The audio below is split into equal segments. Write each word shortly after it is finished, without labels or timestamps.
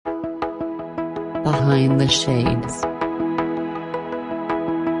Behind the Shades.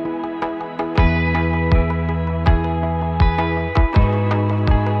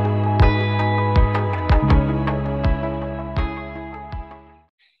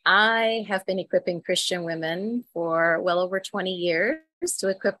 I have been equipping Christian women for well over 20 years to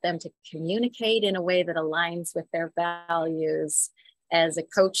equip them to communicate in a way that aligns with their values as a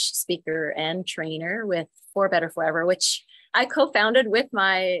coach, speaker, and trainer with For Better Forever, which I co-founded with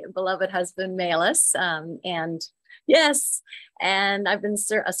my beloved husband, Malus. And I've been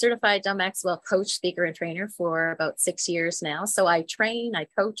a certified John Maxwell coach, speaker, and trainer for about 6 years now. So I train, I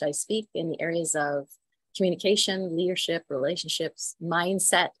coach, I speak in the areas of communication, leadership, relationships,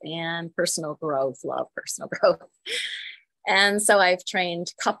 mindset, and personal growth. Love personal growth. And so I've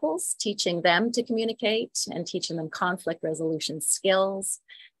trained couples, teaching them to communicate and teaching them conflict resolution skills.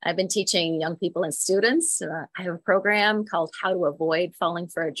 I've been teaching young people and students. I have a program called How to Avoid Falling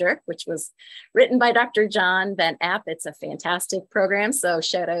for a Jerk, which was written by Dr. John Van App. It's a fantastic program. So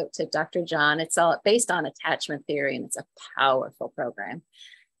shout out to Dr. John. It's all based on attachment theory, and it's a powerful program.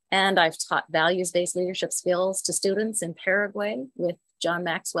 And I've taught values-based leadership skills to students in Paraguay with John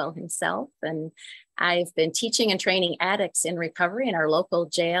Maxwell himself. And I've been teaching and training addicts in recovery in our local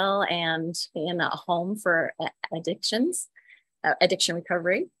jail and in a home for addiction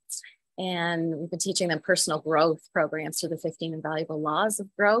recovery. And we've been teaching them personal growth programs through the 15 Invaluable Laws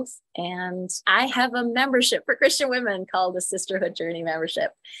of Growth. And I have a membership for Christian women called the Sisterhood Journey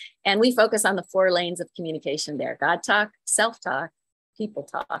Membership. And we focus on the 4 lanes of communication there: God talk, self-talk, people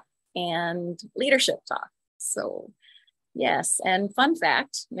talk, and leadership talk. So yes, and fun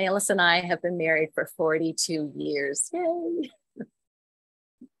fact, Malus and I have been married for 42 years. Yay!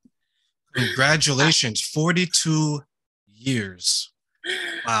 Congratulations, 42 years.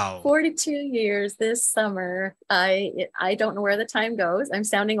 Wow. 42 years this summer. I don't know where the time goes. I'm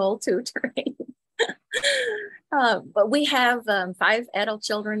sounding old too, Terrain. But we have 5 adult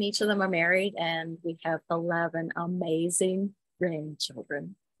children. Each of them are married, and we have 11 amazing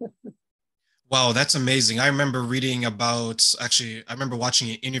grandchildren. Wow, that's amazing. I remember I remember watching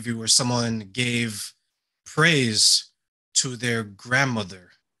an interview where someone gave praise to their grandmother.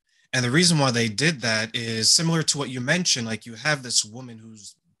 And the reason why they did that is similar to what you mentioned. Like, you have this woman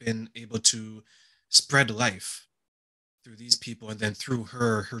who's been able to spread life through these people, and then through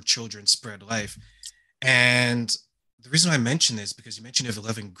her children spread life. And the reason I mention this is because you mentioned you have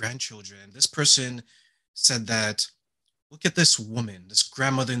 11 grandchildren. This person said that, look at this woman, this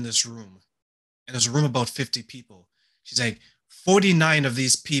grandmother in this room. And there's a room about 50 people. She's like, 49 of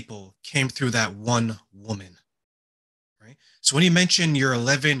these people came through that one woman, right? So when you mention your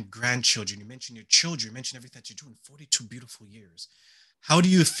 11 grandchildren, you mention your children, you mention everything that you're doing, 42 beautiful years. How do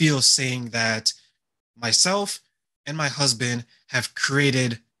you feel saying that myself and my husband have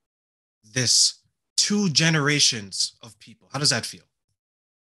created this 2 generations of people? How does that feel?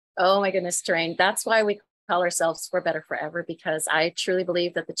 Oh my goodness, Terrain. That's why we call ourselves For Better Forever, because I truly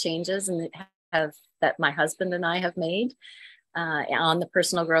believe that the changes that my husband and I have made on the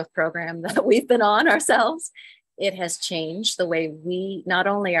personal growth program that we've been on ourselves, it has changed the way we, not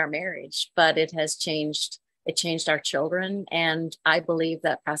only our marriage, but it changed our children. And I believe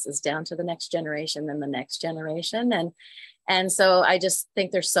that passes down to the next generation and the next generation. And so I just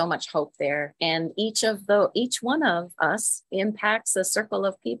think there's so much hope there. And each one of us impacts a circle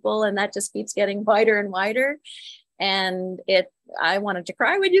of people, and that just keeps getting wider and wider. And I wanted to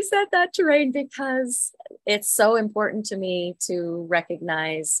cry when you said that, Terrain, because it's so important to me to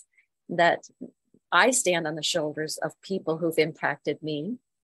recognize that I stand on the shoulders of people who've impacted me,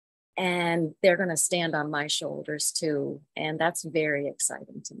 and they're going to stand on my shoulders too. And that's very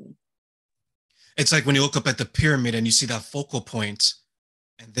exciting to me. It's like when you look up at the pyramid and you see that focal point,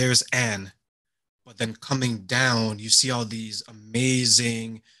 and there's Anne, but then coming down, you see all these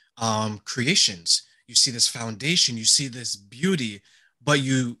amazing creations. You see this foundation, you see this beauty, but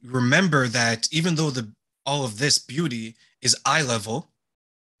you remember that even though all of this beauty is eye level,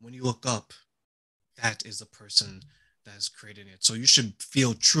 when you look up, that is the person that has created it. So you should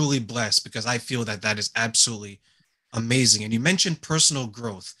feel truly blessed, because I feel that is absolutely amazing. And you mentioned personal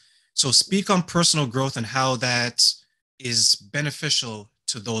growth. So speak on personal growth and how that is beneficial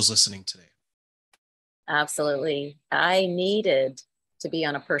to those listening today. Absolutely. I needed to be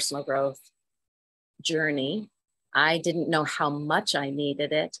on a personal growth journey. I didn't know how much I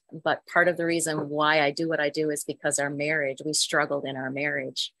needed it, but part of the reason why I do what I do is because we struggled in our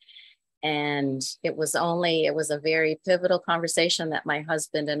marriage. And it was a very pivotal conversation that my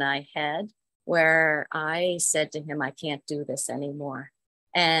husband and I had, where I said to him, I can't do this anymore.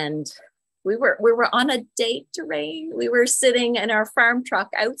 And We were on a date, Terrain. We were sitting in our farm truck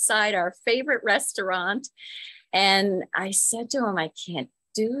outside our favorite restaurant. And I said to him, I can't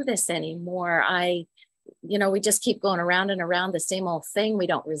do this anymore. We just keep going around and around the same old thing. We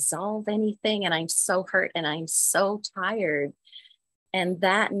don't resolve anything. And I'm so hurt and I'm so tired. And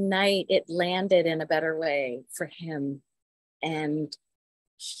that night it landed in a better way for him. And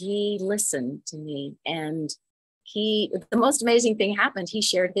he listened to me, and the most amazing thing happened. He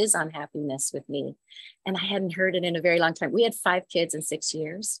shared his unhappiness with me, and I hadn't heard it in a very long time. We had 5 kids in 6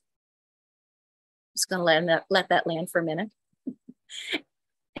 years. I'm just going to let that land for a minute.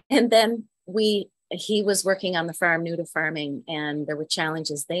 And then he was working on the farm, new to farming, and there were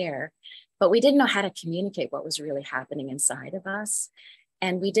challenges there, but we didn't know how to communicate what was really happening inside of us.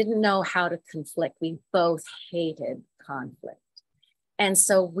 And we didn't know how to conflict. We both hated conflict. And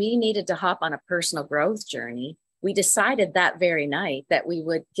so we needed to hop on a personal growth journey. We decided that very night that we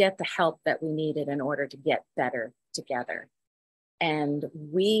would get the help that we needed in order to get better together. And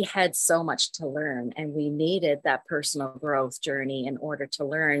we had so much to learn, and we needed that personal growth journey in order to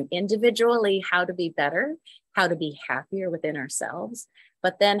learn individually how to be better, how to be happier within ourselves,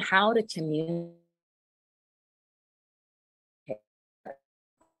 but then how to communicate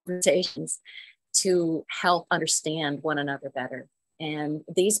conversations to help understand one another better. And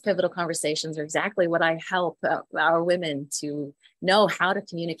these pivotal conversations are exactly what I help our women to know how to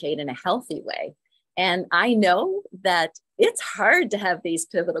communicate in a healthy way. And I know that it's hard to have these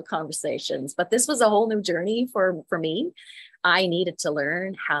pivotal conversations, but this was a whole new journey for me. I needed to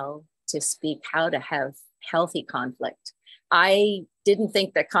learn how to speak, how to have healthy conflict. I didn't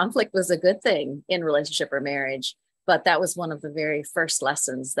think that conflict was a good thing in relationship or marriage, but that was one of the very first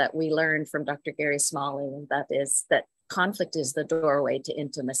lessons that we learned from Dr. Gary Smalley, and that is that conflict is the doorway to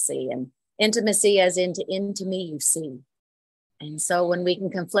intimacy, and intimacy as into me, you see. And so when we can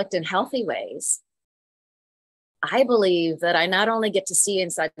conflict in healthy ways, I believe that I not only get to see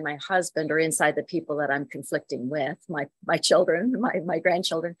inside my husband or inside the people that I'm conflicting with, my children, my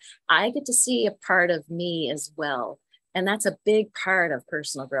grandchildren, I get to see a part of me as well. And that's a big part of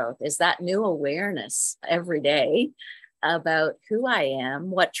personal growth, is that new awareness every day about who I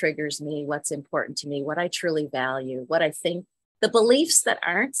am, what triggers me, what's important to me, what I truly value, what I think, the beliefs that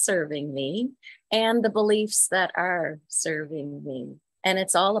aren't serving me and the beliefs that are serving me. And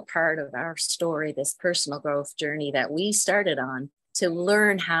it's all a part of our story, this personal growth journey that we started on to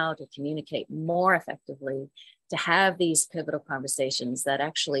learn how to communicate more effectively, to have these pivotal conversations that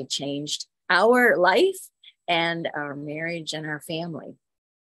actually changed our life and our marriage and our family.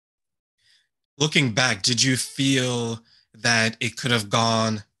 Looking back, did you feel that it could have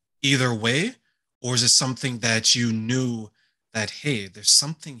gone either way? Or is it something that you knew that, hey, there's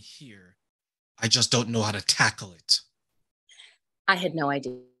something here, I just don't know how to tackle it? I had no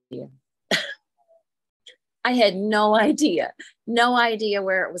idea. I had no idea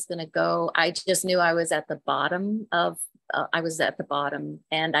where it was going to go. I just knew I was at the bottom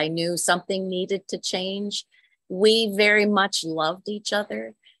and I knew something needed to change. We very much loved each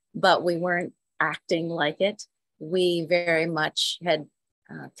other, but we weren't acting like it. We very much had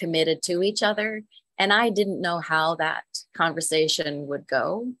committed to each other, and I didn't know how that conversation would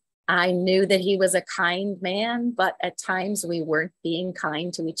go. I knew that he was a kind man, but at times we weren't being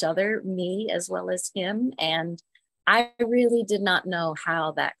kind to each other, me as well as him. And I really did not know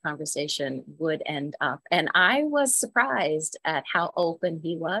how that conversation would end up. And I was surprised at how open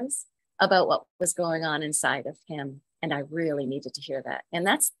he was about what was going on inside of him. And I really needed to hear that. And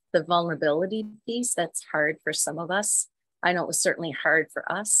that's the vulnerability piece that's hard for some of us. I know it was certainly hard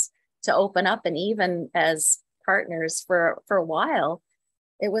for us to open up. And even as partners for a while,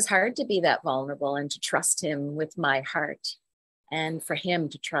 it was hard to be that vulnerable and to trust him with my heart, and for him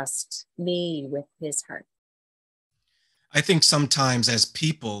to trust me with his heart. I think sometimes as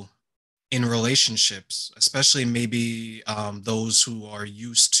people in relationships, especially maybe those who are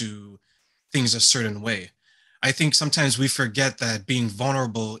used to things a certain way, I think sometimes we forget that being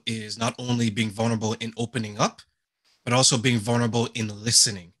vulnerable is not only being vulnerable in opening up, but also being vulnerable in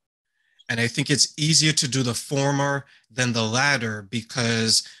listening. And I think it's easier to do the former than the latter,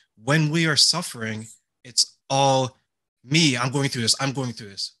 because when we are suffering, it's all me. I'm going through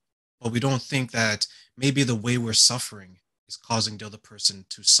this. But we don't think that maybe the way we're suffering is causing the other person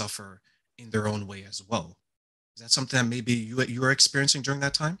to suffer in their own way as well. Is that something that maybe you were experiencing during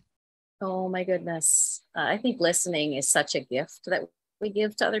that time? Oh my goodness. I think listening is such a gift that we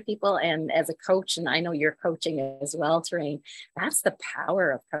give to other people. And as a coach, and I know you're coaching as well, Terrain, that's the power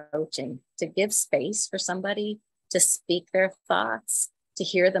of coaching, to give space for somebody to speak their thoughts, to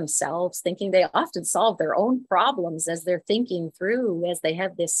hear themselves thinking. They often solve their own problems as they're thinking through, as they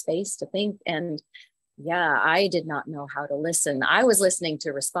have this space to think. And yeah, I did not know how to listen. I was listening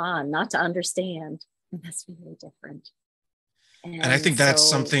to respond, not to understand. And that's really different. And I And think that's so,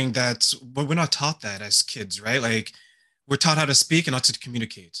 something that we're not taught that as kids, right? Like we're taught how to speak and not to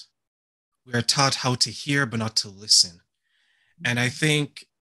communicate. We are taught how to hear, but not to listen. And I think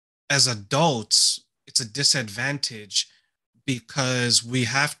as adults, it's a disadvantage because we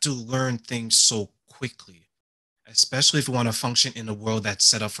have to learn things so quickly, especially if we want to function in a world that's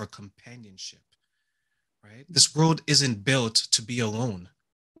set up for companionship, right? This world isn't built to be alone.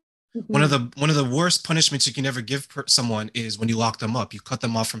 mhm. One of the worst punishments you can ever give someone is when you lock them up. You cut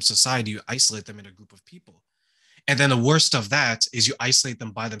them off from society, you isolate them in a group of people. And then the worst of that is you isolate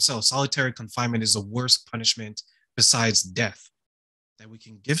them by themselves. Solitary confinement is the worst punishment besides death that we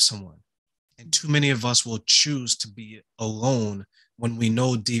can give someone. And too many of us will choose to be alone when we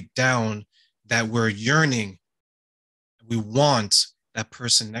know deep down that we're yearning, we want that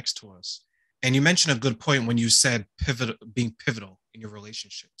person next to us. And you mentioned a good point when you said being pivotal in your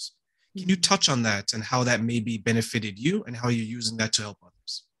relationships. Can you touch on that and how that maybe benefited you and how you're using that to help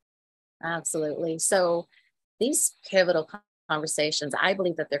others? Absolutely. So these pivotal conversations, I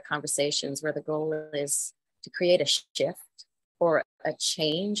believe that they're conversations where the goal is to create a shift or a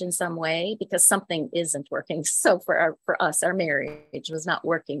change in some way because something isn't working. So for us, our marriage was not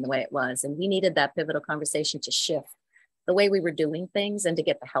working the way it was, and we needed that pivotal conversation to shift the way we were doing things and to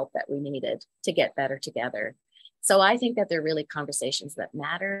get the help that we needed to get better together. So I think that they're really conversations that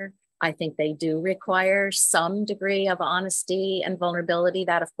matter. I think they do require some degree of honesty and vulnerability.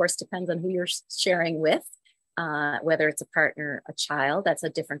 That, of course, depends on who you're sharing with. Whether it's a partner, a child, that's a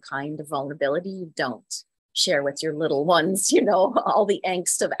different kind of vulnerability. You don't share with your little ones, all the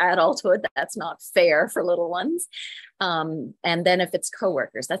angst of adulthood. That's not fair for little ones. And then if it's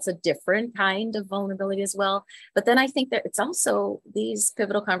coworkers, that's a different kind of vulnerability as well. But then I think that it's also these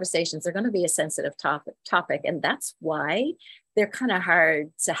pivotal conversations are going to be a sensitive topic. And that's why they're kind of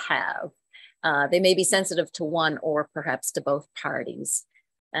hard to have. They may be sensitive to one or perhaps to both parties.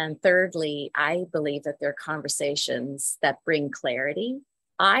 And thirdly, I believe that they're conversations that bring clarity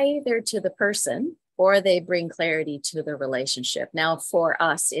either to the person or they bring clarity to the relationship. Now, for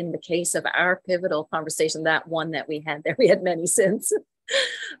us, in the case of our pivotal conversation, that one that we had there, we had many since,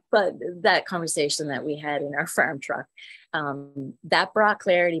 but that conversation that we had in our farm truck, that brought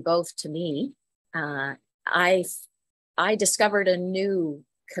clarity both to me. I discovered a new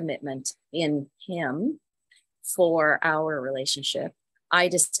commitment in him for our relationship. I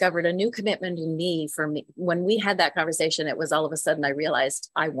discovered a new commitment in me for me. When we had that conversation, it was all of a sudden I realized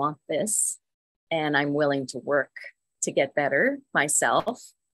I want this and I'm willing to work to get better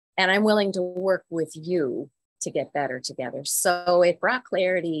myself. And I'm willing to work with you to get better together. So it brought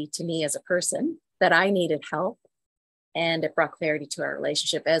clarity to me as a person that I needed help. And it brought clarity to our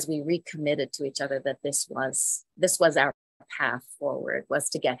relationship as we recommitted to each other that this was our path forward, was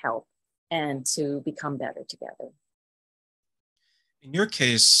to get help and to become better together. In your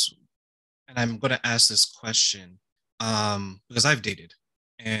case, and I'm going to ask this question because I've dated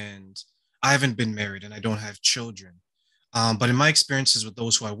and I haven't been married and I don't have children. But in my experiences with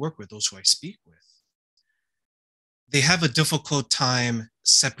those who I work with, those who I speak with, they have a difficult time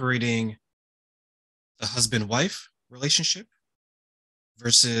separating the husband-wife relationship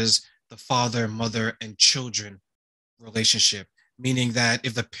versus the father, mother, and children relationship. Meaning that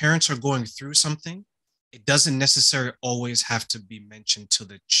if the parents are going through something, it doesn't necessarily always have to be mentioned to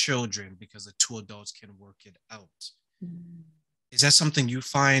the children because the two adults can work it out. Mm. Is that something you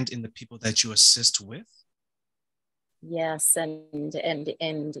find in the people that you assist with? Yes, and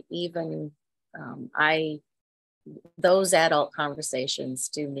even those adult conversations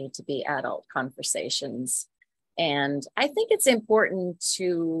do need to be adult conversations. And I think it's important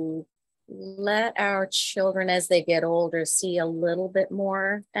to let our children, as they get older, see a little bit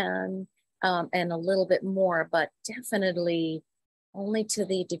more and a little bit more, but definitely only to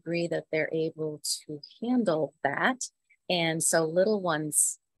the degree that they're able to handle that. And so little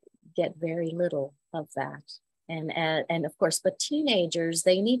ones get very little of that. And of course, but teenagers,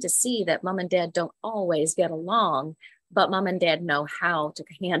 they need to see that mom and dad don't always get along, but mom and dad know how to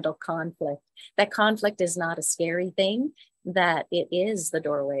handle conflict. That conflict is not a scary thing, that it is the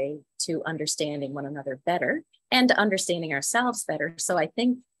doorway to understanding one another better and to understanding ourselves better. So I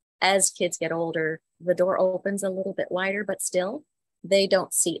think as kids get older, the door opens a little bit wider, but still they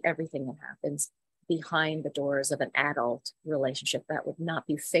don't see everything that happens behind the doors of an adult relationship. That would not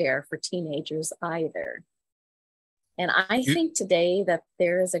be fair for teenagers either. And I think today that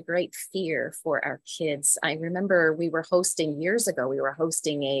there is a great fear for our kids. I remember we were hosting years ago, we were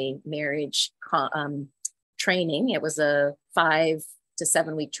hosting a marriage training. It was a 5 to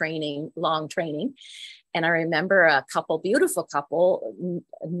 7 week training, long training. And I remember a couple, beautiful couple,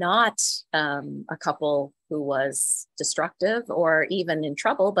 not a couple who was destructive or even in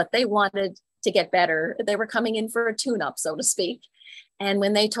trouble, but they wanted to get better. They were coming in for a tune-up, so to speak. And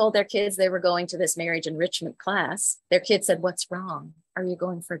when they told their kids they were going to this marriage enrichment class, their kids said, "What's wrong? Are you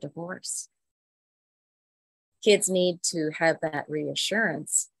going for divorce?" Kids need to have that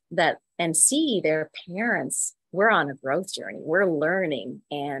reassurance that and see their parents. We're on a growth journey. We're learning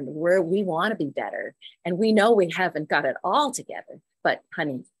and we want to be better. And we know we haven't got it all together, but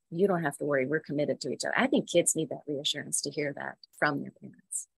honey, you don't have to worry. We're committed to each other. I think kids need that reassurance to hear that from their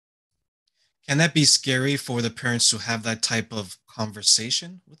parents. Can that be scary for the parents to have that type of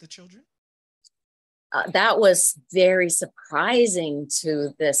conversation with the children? That was very surprising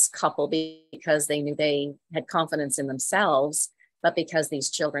to this couple because they knew they had confidence in themselves, but because these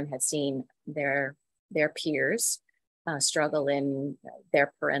children had seen their peers struggle in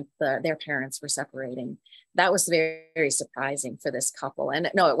their parents were separating. That was very, very surprising for this couple. And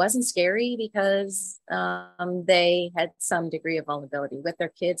no, it wasn't scary because they had some degree of vulnerability with their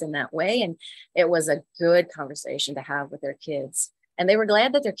kids in that way. And it was a good conversation to have with their kids. And they were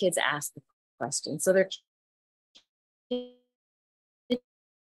glad that their kids asked the question. So their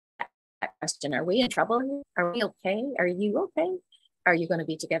question, are we in trouble? Are we okay? Are you okay? Are you going to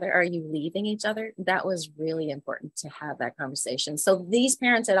be together? Are you leaving each other? That was really important to have that conversation. So these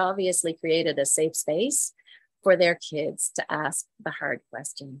parents had obviously created a safe space for their kids to ask the hard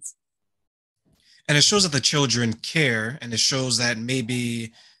questions. And it shows that the children care, and it shows that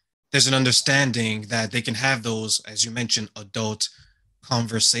maybe there's an understanding that they can have those, as you mentioned, adult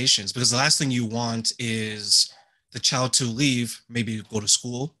conversations. Because the last thing you want is the child to leave, maybe go to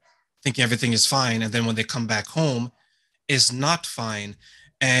school, thinking everything is fine. And then when they come back home, is not fine.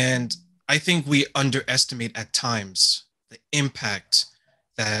 And I think we underestimate at times the impact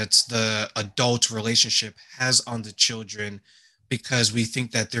that the adult relationship has on the children because we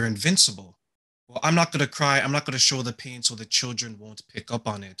think that they're invincible. Well, I'm not going to cry. I'm not going to show the pain so the children won't pick up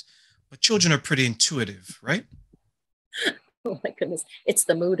on it. But children are pretty intuitive, right? Oh my goodness. It's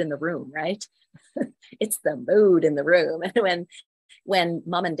the mood in the room, right? It's the mood in the room. And when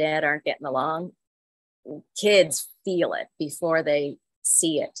mom and dad aren't getting along, kids feel it before they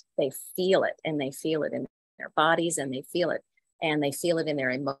see it. They feel it, and they feel it in their bodies, and they feel it in their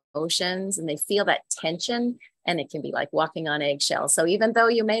emotions, and they feel that tension, and it can be like walking on eggshells. So even though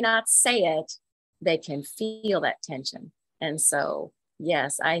you may not say it, they can feel that tension. And so,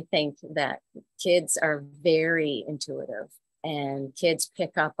 yes, I think that kids are very intuitive, and kids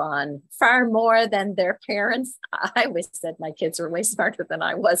pick up on far more than their parents. I always said my kids were way smarter than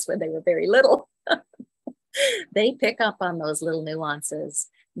I was when they were very little. They pick up on those little nuances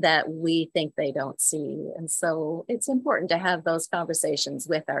that we think they don't see. And so it's important to have those conversations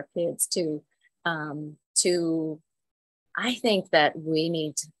with our kids I think that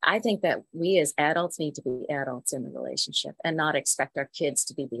we as adults need to be adults in the relationship and not expect our kids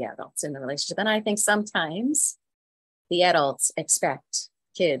to be the adults in the relationship. And I think sometimes the adults expect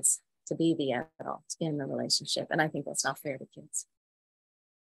kids to be the adults in the relationship. And I think that's not fair to kids.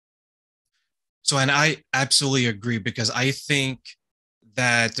 So, and I absolutely agree because I think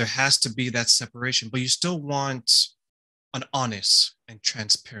that there has to be that separation, but you still want an honest and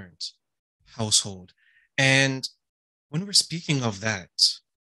transparent household. And when we're speaking of that,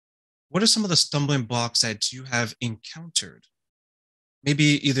 what are some of the stumbling blocks that you have encountered?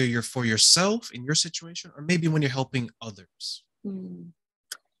 Maybe either you're for yourself in your situation, or maybe when you're helping others.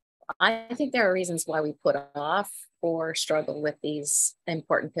 I think there are reasons why we put off or struggle with these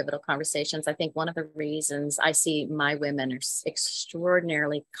important pivotal conversations. I think one of the reasons I see my women are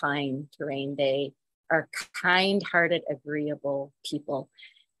extraordinarily kind, Terrain. They are kind-hearted, agreeable people.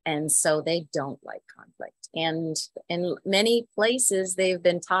 And so they don't like conflict. And in many places, they've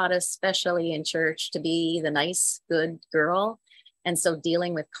been taught, especially in church, to be the nice, good girl. And so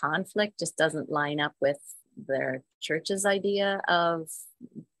dealing with conflict just doesn't line up with their church's idea of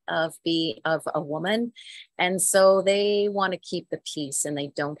a woman. And so they want to keep the peace, and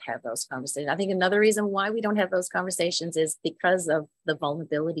they don't have those conversations. I think another reason why we don't have those conversations is because of the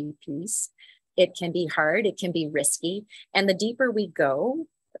vulnerability piece. It can be hard, it can be risky. And the deeper we go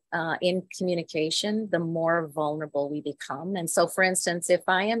in communication, the more vulnerable we become. And so, for instance, if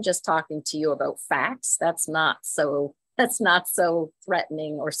I am just talking to you about facts, that's not so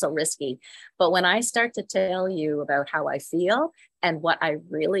threatening or so risky. But when I start to tell you about how I feel and what I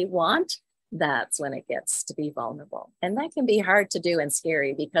really want, that's when it gets to be vulnerable. And that can be hard to do and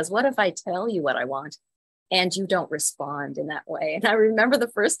scary, because what if I tell you what I want and you don't respond in that way? And I remember the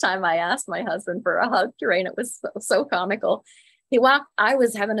first time I asked my husband for a hug, Terrain, it was so comical. I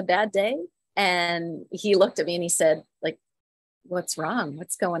was having a bad day, and he looked at me and he said, like, what's wrong?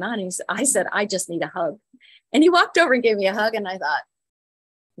 What's going on? I said, I just need a hug. And he walked over and gave me a hug. And I thought,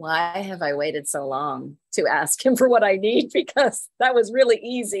 why have I waited so long to ask him for what I need? Because that was really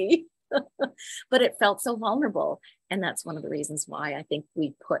easy. But it felt so vulnerable. And that's one of the reasons why I think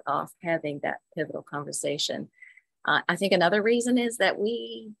we put off having that pivotal conversation. I think another reason is that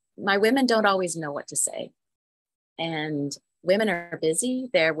my women don't always know what to say. And women are busy.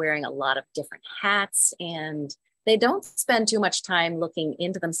 They're wearing a lot of different hats, and they don't spend too much time looking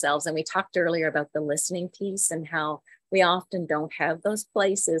into themselves. And we talked earlier about the listening piece and how we often don't have those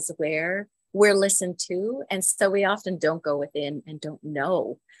places where we're listened to. And so we often don't go within and don't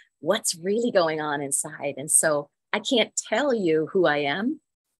know what's really going on inside. And so I can't tell you who I am,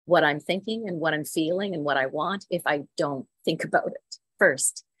 what I'm thinking and what I'm feeling and what I want if I don't think about it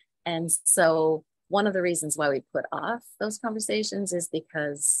first. And so one of the reasons why we put off those conversations is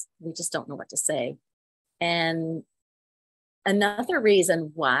because we just don't know what to say. And another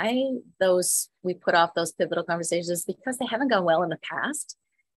reason why we put off those pivotal conversations is because they haven't gone well in the past.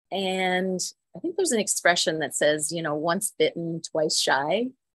 And I think there's an expression that says, once bitten, twice shy.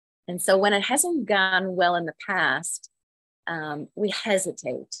 And so when it hasn't gone well in the past, we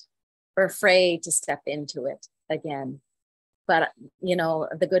hesitate. We're afraid to step into it again. But,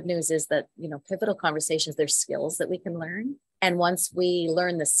 the good news is that, pivotal conversations, there's skills that we can learn. And once we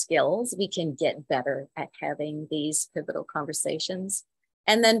learn the skills, we can get better at having these pivotal conversations.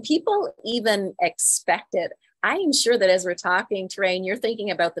 And then people even expect it. I am sure that as we're talking, Terrain, you're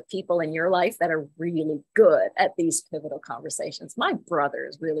thinking about the people in your life that are really good at these pivotal conversations. My brother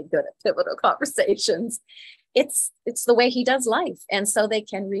is really good at pivotal conversations. It's the way he does life. And so they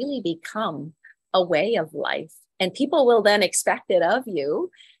can really become a way of life. And people will then expect it of you.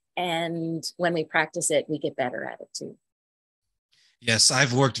 And when we practice it, we get better at it too. Yes,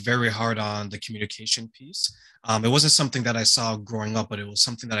 I've worked very hard on the communication piece. It wasn't something that I saw growing up, but it was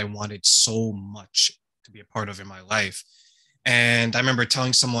something that I wanted so much to be a part of in my life. And I remember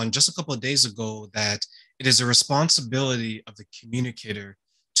telling someone just a couple of days ago that it is a responsibility of the communicator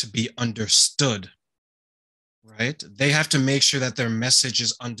to be understood, right? They have to make sure that their message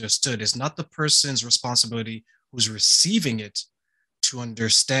is understood. It's not the person's responsibility who's receiving it to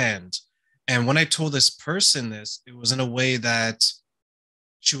understand. And when I told this person this, it was in a way that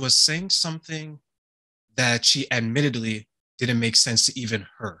she was saying something that she admittedly didn't make sense to even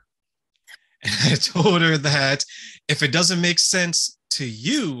her. And I told her that if it doesn't make sense to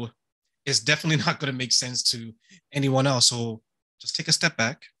you, it's definitely not going to make sense to anyone else. So just take a step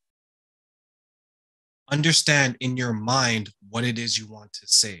back. Understand in your mind what it is you want to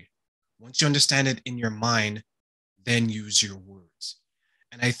say. Once you understand it in your mind, then use your words.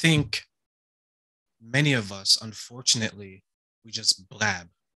 And I think many of us, unfortunately, we just blab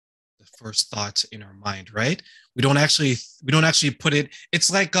the first thoughts in our mind, right? We don't actually put it.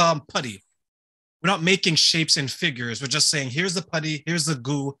 It's like putty. We're not making shapes and figures. We're just saying, here's the putty, here's the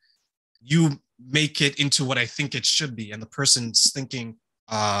goo. You make it into what I think it should be. And the person's thinking,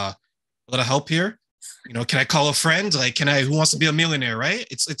 a little help here. Can I call a friend? Like, who wants to be a millionaire, right?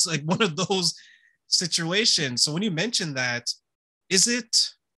 It's like one of those situations. So when you mention that, is it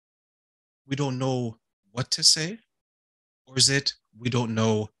we don't know what to say? Or is it we don't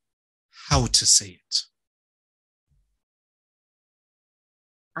know how to say it?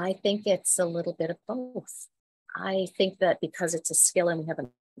 I think it's a little bit of both. I think that because it's a skill and we haven't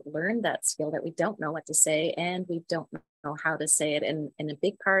learned that skill, that we don't know what to say and we don't know how to say it. And a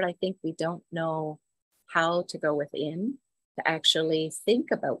big part, I think we don't know how to go within to actually think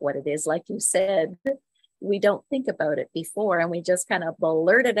about what it is. Like you said, we don't think about it before and we just kind of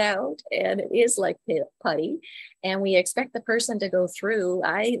blurt it out, and it is like putty, and we expect the person to go through,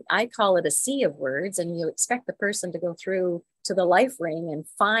 I call it a sea of words, and you expect the person to go through to the life ring and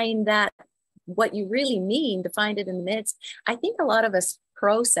find that what you really mean, to find it in the midst. I think a lot of us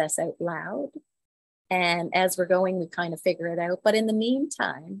process out loud, and as we're going, we kind of figure it out. But in the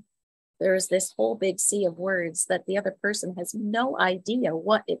meantime, there's this whole big sea of words that the other person has no idea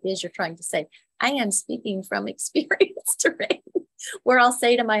what it is you're trying to say. I am speaking from experience, Terrain, where I'll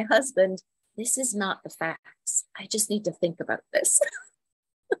say to my husband, this is not the facts. I just need to think about this.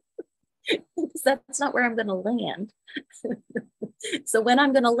 Because that's not where I'm going to land. So when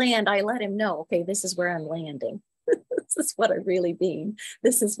I'm going to land, I let him know, okay, this is where I'm landing. This is what I really mean.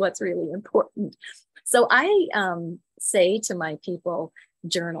 This is what's really important. So I say to my people,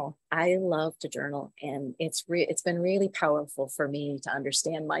 Journal. I love to journal, and it's been really powerful for me to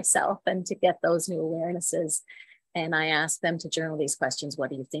understand myself and to get those new awarenesses. And I ask them to journal these questions.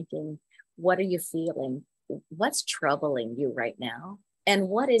 What are you thinking? What are you feeling? What's troubling you right now? And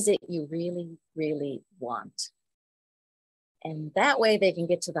what is it you really, really want? And that way they can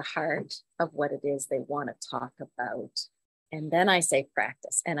get to the heart of what it is they want to talk about. And then I say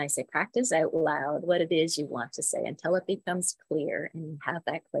practice. And I say practice out loud what it is you want to say until it becomes clear and you have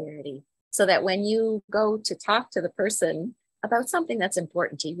that clarity. So that when you go to talk to the person about something that's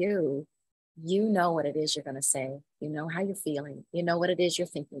important to you, you know what it is you're going to say. You know how you're feeling. You know what it is you're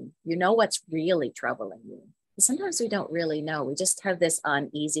thinking. You know what's really troubling you. Sometimes we don't really know. We just have this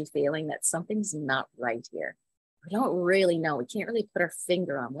uneasy feeling that something's not right here. We don't really know. We can't really put our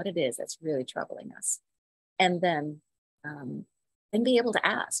finger on what it is that's really troubling us. And then be able to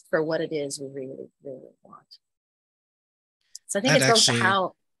ask for what it is we really, really want. So I think That it's both the actually,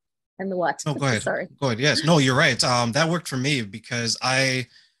 how and the what. no, go ahead. Sorry. Go ahead. Yes. No, you're right. That worked for me because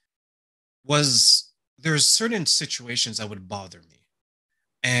was, there's certain situations that would bother me.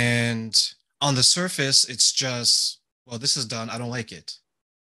 And on the surface, it's just, well, this is done. I don't like it.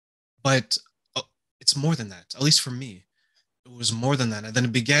 But it's more than that, at least for me. It was more than that. And then I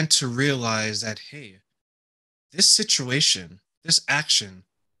began to realize that, hey, this situation, this action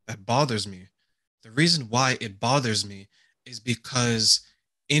that bothers me, the reason why it bothers me is because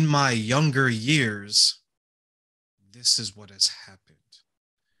in my younger years, this is what has happened.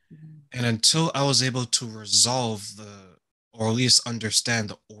 And until I was able to resolve or at least understand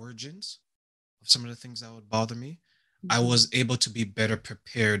the origins of some of the things that would bother me, I was able to be better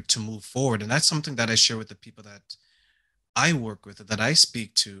prepared to move forward. And that's something that I share with the people that I work with, that I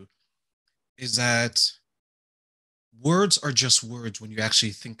speak to, is that words are just words when you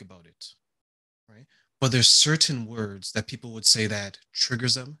actually think about it, right? But there's certain words that people would say that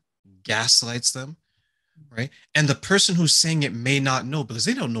triggers them, gaslights them, right? And the person who's saying it may not know because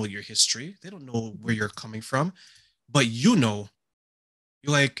they don't know your history. They don't know where you're coming from, but you know,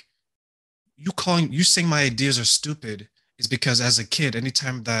 you're like, you saying my ideas are stupid is because as a kid,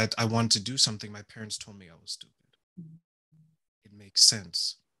 anytime that I wanted to do something, my parents told me I was stupid. It makes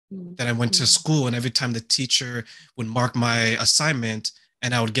sense. Then I went to school, and every time the teacher would mark my assignment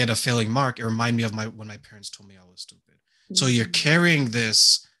and I would get a failing mark, it reminded me of when my parents told me I was stupid. So you're carrying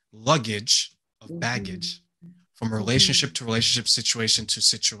this luggage of baggage from relationship to relationship, situation to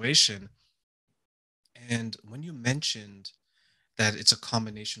situation. And when you mentioned that it's a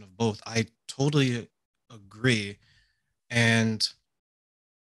combination of both, I totally agree. And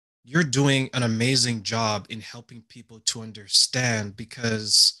you're doing an amazing job in helping people to understand,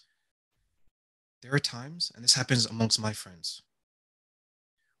 because there are times, and this happens amongst my friends,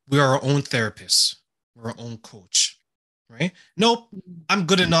 we are our own therapists, we're our own coach, right? Nope, I'm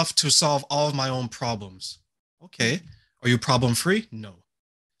good enough to solve all of my own problems. Okay, are you problem free? No.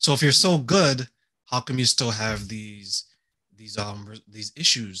 So if you're so good, how come you still have these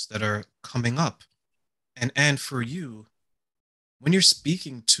issues that are coming up? And for you, when you're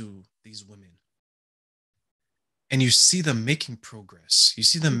speaking to these women and you see them making progress, you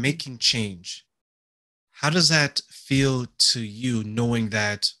see them making change, how does that feel to you, knowing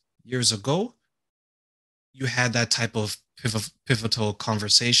that years ago you had that type of pivotal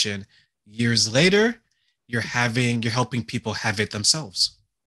conversation? Years later, you're helping people have it themselves.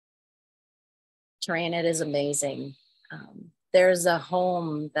 Terrain, it is amazing. There's a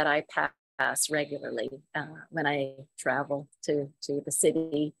home that I pass regularly when I travel to the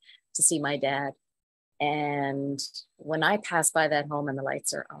city to see my dad. And when I pass by that home and the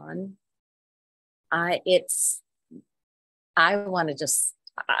lights are on, I want to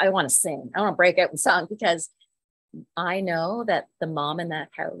sing. I want to break out in song, because I know that the mom in that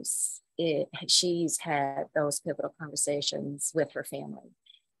house, she's had those pivotal conversations with her family.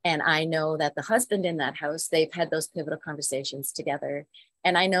 And I know that the husband in that house, they've had those pivotal conversations together.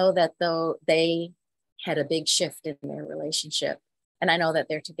 And I know that though they had a big shift in their relationship, and I know that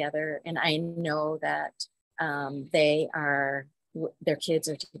they're together, and I know that their kids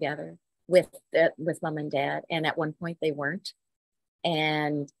are together with mom and dad. And at one point they weren't.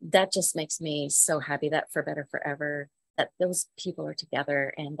 And that just makes me so happy that for better forever, that those people are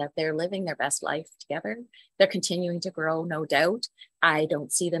together and that they're living their best life together. They're continuing to grow, no doubt. I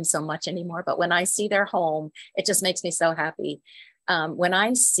don't see them so much anymore, but when I see their home, it just makes me so happy. When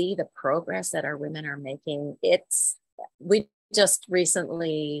I see the progress that our women are making, we just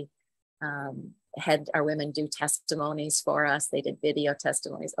recently had our women do testimonies for us. They did video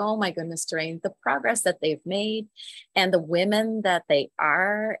testimonies. Oh my goodness, Terrain, the progress that they've made and the women that they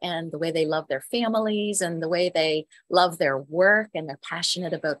are and the way they love their families and the way they love their work and they're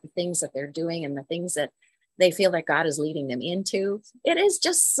passionate about the things that they're doing and the things that they feel that God is leading them into. It is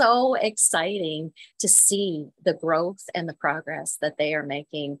just so exciting to see the growth and the progress that they are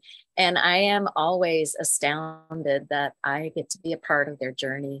making. And I am always astounded that I get to be a part of their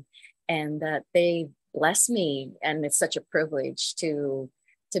journey and that they bless me. And it's such a privilege to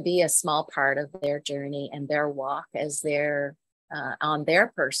be a small part of their journey and their walk as they're on their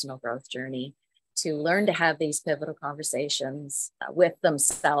personal growth journey, to learn to have these pivotal conversations with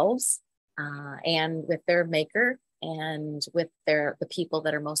themselves and with their maker and with the people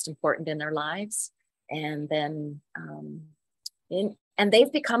that are most important in their lives. And then and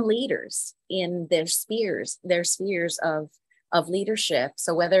they've become leaders in their spheres of leadership.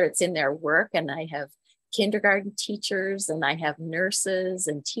 So whether it's in their work, and I have kindergarten teachers and I have nurses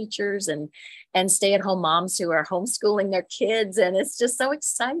and teachers and stay-at-home moms who are homeschooling their kids. And it's just so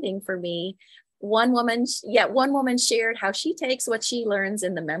exciting for me. One woman shared how she takes what she learns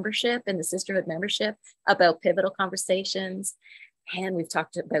in the membership, in the sisterhood membership, about pivotal conversations. And we've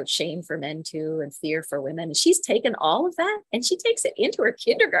talked about shame for men too, and fear for women. And she's taken all of that and she takes it into her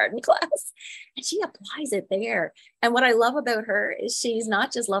kindergarten class and she applies it there. And what I love about her is she's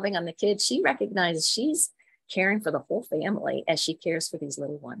not just loving on the kids. She recognizes she's caring for the whole family as she cares for these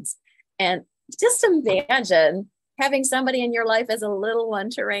little ones. And just imagine having somebody in your life as a little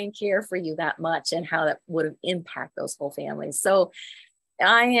one, Terrain, care for you that much and how that would impact those whole families. So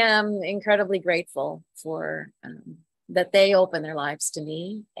I am incredibly grateful for that they open their lives to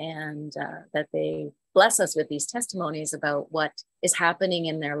me and that they bless us with these testimonies about what is happening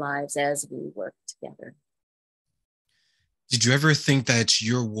in their lives as we work together. Did you ever think that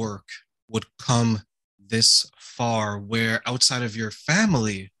your work would come this far, where outside of your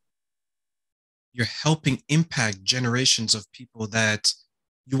family, you're helping impact generations of people that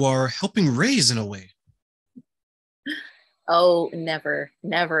you are helping raise in a way? Oh, never,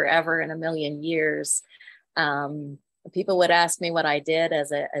 ever in a million years. People would ask me what I did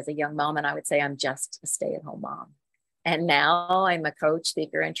as a young mom, and I would say I'm just a stay-at-home mom. And now I'm a coach,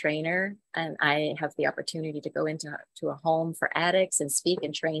 speaker, and trainer, and I have the opportunity to go into a home for addicts and speak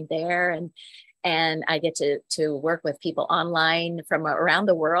and train there. And I get to work with people online from around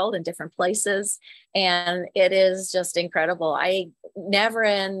the world in different places. And it is just incredible. I never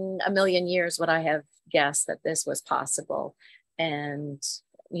in a million years would I have guessed that this was possible. And,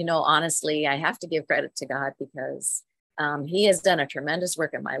 honestly, I have to give credit to God because he has done a tremendous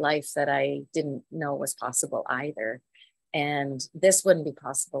work in my life that I didn't know was possible either. And this wouldn't be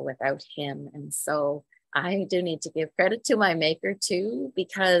possible without him. And so I do need to give credit to my maker too,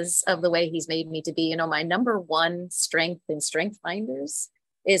 because of the way he's made me to be. My number one strength in Strength Finders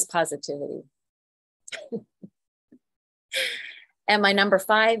is positivity. And my number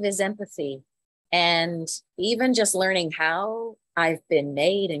 5 is empathy. And even just learning how I've been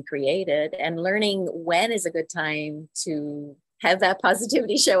made and created and learning when is a good time to have that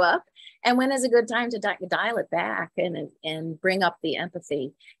positivity show up and when is a good time to dial it back and bring up the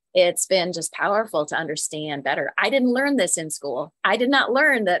empathy. It's been just powerful to understand better. I didn't learn this in school. I did not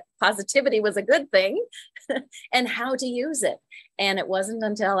learn that positivity was a good thing and how to use it. And it wasn't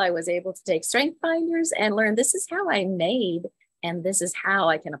until I was able to take Strength Finders and learn this is how I'm made and this is how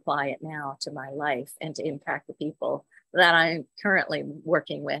I can apply it now to my life and to impact the people that I'm currently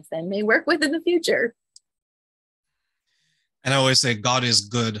working with and may work with in the future. And I always say God is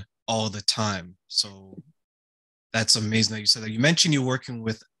good all the time. So that's amazing that you said that. You mentioned you're working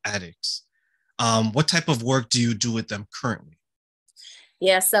with addicts. What type of work do you do with them currently?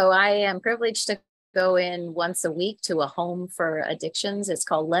 Yeah, so I am privileged to go in once a week to a home for addictions. It's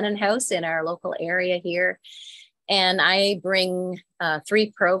called Lennon House in our local area here. And I bring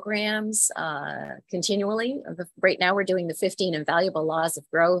 3 programs continually. Right now, we're doing the 15 Invaluable Laws of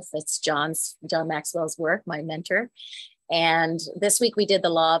Growth. That's John Maxwell's work, my mentor. And this week we did the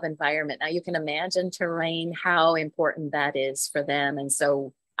law of environment. Now you can imagine, Terrain, how important that is for them. And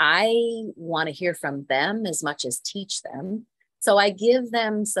so I want to hear from them as much as teach them. So I give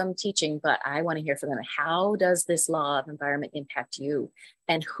them some teaching, but I want to hear from them. How does this law of environment impact you?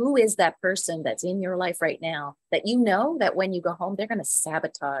 And who is that person that's in your life right now that you know that when you go home, they're going to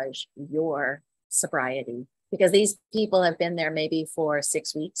sabotage your sobriety? Because these people have been there maybe for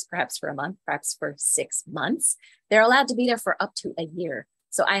 6 weeks, perhaps for a month, perhaps for 6 months. They're allowed to be there for up to a year.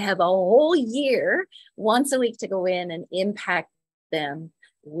 So I have a whole year, once a week, to go in and impact them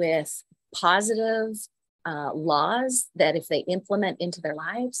with positive laws that if they implement into their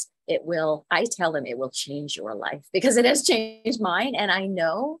lives, I tell them it will change your life, because it has changed mine. And I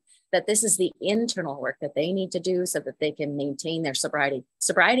know that this is the internal work that they need to do so that they can maintain their sobriety.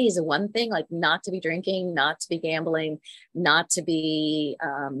 Sobriety is one thing, like not to be drinking, not to be gambling, not to be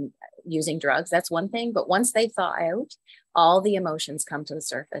using drugs. That's one thing. But once they thaw out, all the emotions come to the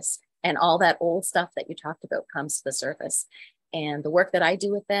surface, and all that old stuff that you talked about comes to the surface. And the work that I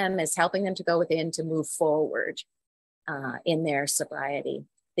do with them is helping them to go within to move forward in their sobriety.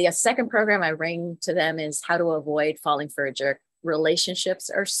 The second program I bring to them is how to avoid falling for a jerk. Relationships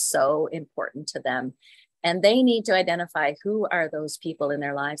are so important to them, and they need to identify who are those people in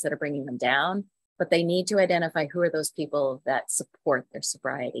their lives that are bringing them down, but they need to identify who are those people that support their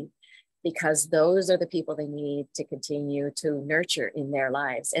sobriety, because those are the people they need to continue to nurture in their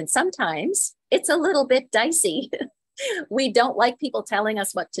lives. And sometimes it's a little bit dicey. We don't like people telling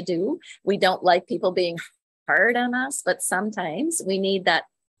us what to do. We don't like people being hard on us, but sometimes we need that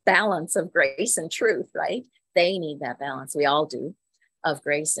balance of grace and truth, right? They need that balance. We all do, of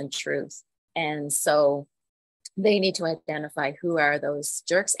grace and truth. And so they need to identify who are those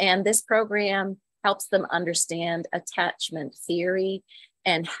jerks. And this program helps them understand attachment theory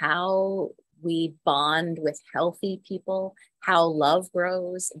and how we bond with healthy people, how love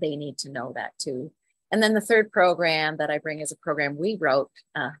grows. They need to know that too. And then the third program that I bring is a program we wrote.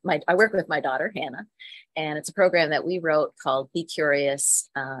 I work with my daughter, Hannah, and it's a program that we wrote called Be Curious,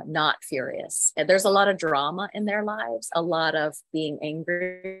 Not Furious. And there's a lot of drama in their lives, a lot of being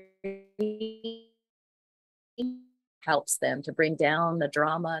angry. Helps them to bring down the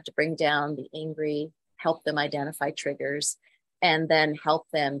drama, to bring down the angry, help them identify triggers, and then help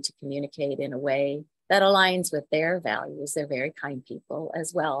them to communicate in a way that aligns with their values. They're very kind people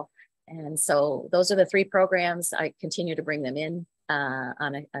as well. And so those are the three programs. I continue to bring them in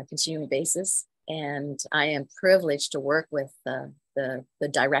on a continuing basis. And I am privileged to work with the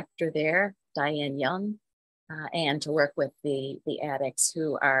director there, Diane Young, and to work with the addicts,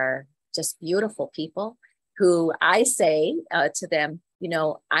 who are just beautiful people, who I say to them, you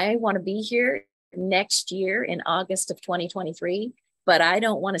know, I want to be here next year in August of 2023, but I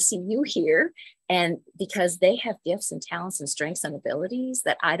don't want to see you here. And because they have gifts and talents and strengths and abilities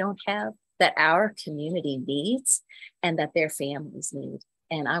that I don't have, that our community needs and that their families need.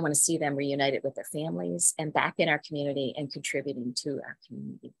 And I want to see them reunited with their families and back in our community and contributing to our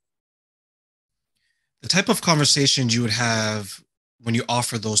community. The type of conversations you would have when you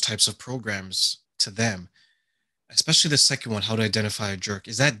offer those types of programs to them, especially the second one, how to identify a jerk,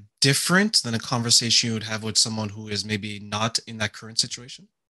 is that different than a conversation you would have with someone who is maybe not in that current situation?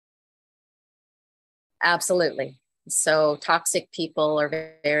 Absolutely. So toxic people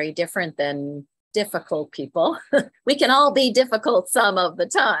are very different than difficult people. We can all be difficult some of the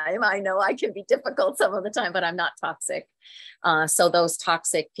time. I know I can be difficult some of the time, but I'm not toxic. So those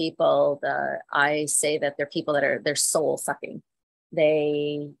toxic people, I say that they're people they're soul sucking.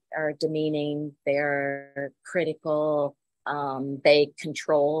 They are demeaning, they're critical, they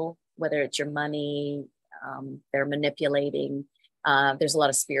control, whether it's your money, they're manipulating. There's a lot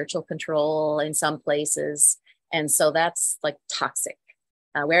of spiritual control in some places. And so that's like toxic.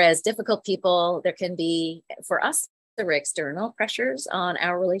 Whereas difficult people, there can be, for us, there were external pressures on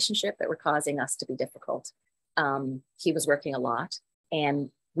our relationship that were causing us to be difficult. He was working a lot and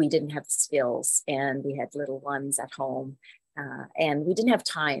we didn't have the skills, and we had little ones at home, and we didn't have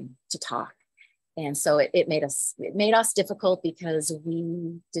time to talk. And so it made us difficult because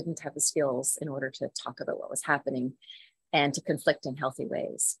we didn't have the skills in order to talk about what was happening and to conflict in healthy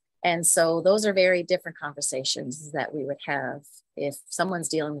ways. And so those are very different conversations that we would have if someone's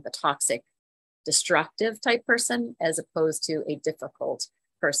dealing with a toxic, destructive type person as opposed to a difficult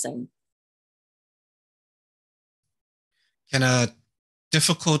person. Can a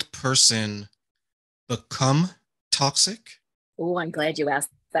difficult person become toxic? Oh, I'm glad you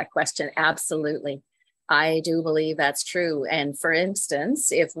asked that question. Absolutely. I do believe that's true. And for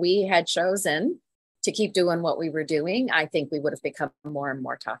instance, if we had chosen to keep doing what we were doing, I think we would have become more and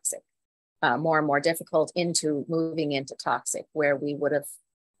more toxic, more and more difficult into moving into toxic, where we would have,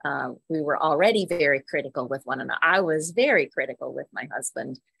 we were already very critical with one another. I was very critical with my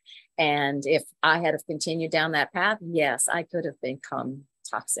husband. And if I had continued down that path, yes, I could have become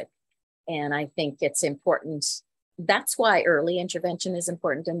toxic. And I think it's important. That's why early intervention is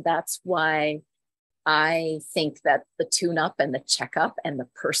important. And that's why I think that the tune-up and the checkup and the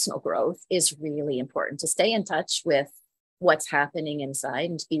personal growth is really important, to stay in touch with what's happening inside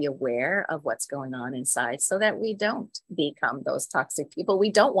and to be aware of what's going on inside so that we don't become those toxic people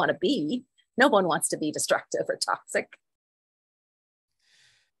we don't want to be. No one wants to be destructive or toxic.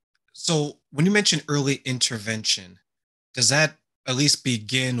 So when you mention early intervention, does that at least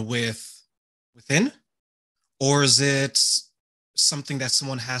begin within? Or is it something that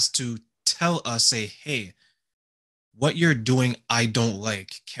someone has to tell us, say, hey, what you're doing, I don't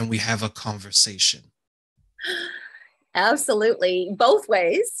like. Can we have a conversation? Absolutely, both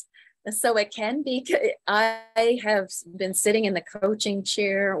ways. So it can be, I have been sitting in the coaching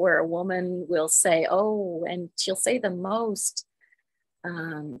chair where a woman will say, oh, and she'll say the most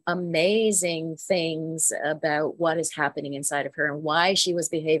amazing things about what is happening inside of her and why she was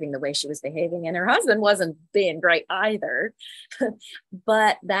behaving the way she was behaving. And her husband wasn't being great either.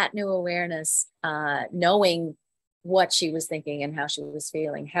 But that new awareness, knowing what she was thinking and how she was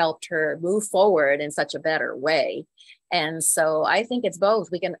feeling, helped her move forward in such a better way. And so I think it's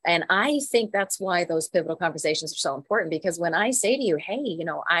both. We can, and I think that's why those pivotal conversations are so important, because when I say to you, hey,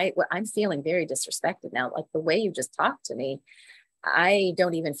 I'm feeling very disrespected now, like the way you just talked to me, I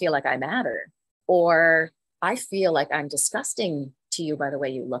don't even feel like I matter, or I feel like I'm disgusting to you by the way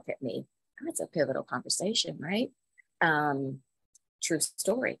you look at me. That's a pivotal conversation, right? True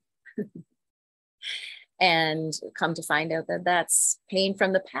story. And come to find out that that's pain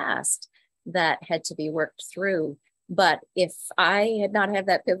from the past that had to be worked through. But if I had not had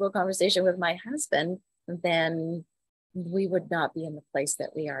that pivotal conversation with my husband, then we would not be in the place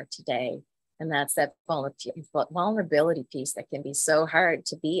that we are today. And that's that vulnerability piece that can be so hard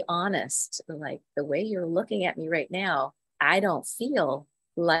to be honest. Like, the way you're looking at me right now, I don't feel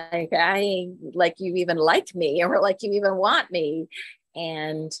like you even like me, or like you even want me.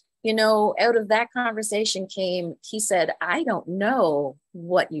 And, out of that conversation came, he said, I don't know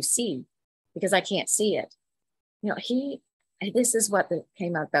what you see because I can't see it. This is what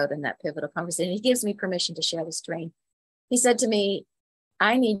came about in that pivotal conversation. He gives me permission to share the strain. He said to me,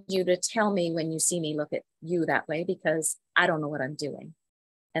 I need you to tell me when you see me look at you that way, because I don't know what I'm doing.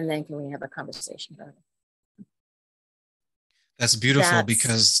 And then can we have a conversation about it? That's beautiful,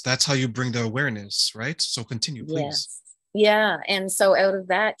 because that's how you bring the awareness, right? So continue, please. Yes. Yeah. And so out of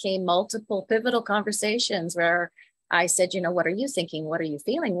that came multiple pivotal conversations where I said, what are you thinking? What are you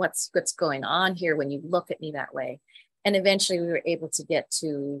feeling? What's going on here when you look at me that way? And eventually we were able to get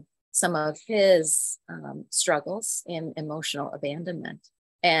to some of his struggles in emotional abandonment.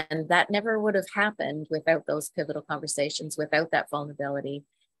 And that never would have happened without those pivotal conversations, without that vulnerability.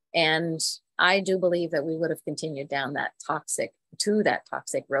 And I do believe that we would have continued down that toxic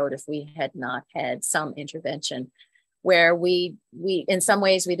road if we had not had some intervention, where we in some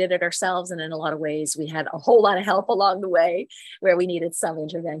ways we did it ourselves, and in a lot of ways we had a whole lot of help along the way, where we needed some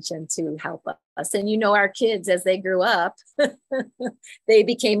intervention to help us. And our kids, as they grew up, they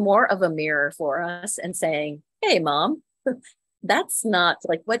became more of a mirror for us and saying, hey, Mom, that's not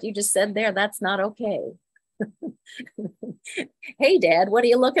like what you just said there. That's not okay. Hey, Dad, what are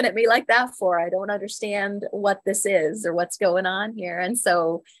you looking at me like that for? I don't understand what this is or what's going on here. And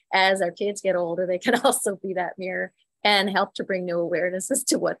so as our kids get older, they can also be that mirror and help to bring new awareness as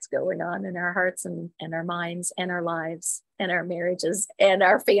to what's going on in our hearts and our minds and our lives and our marriages and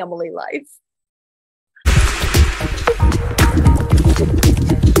our family life.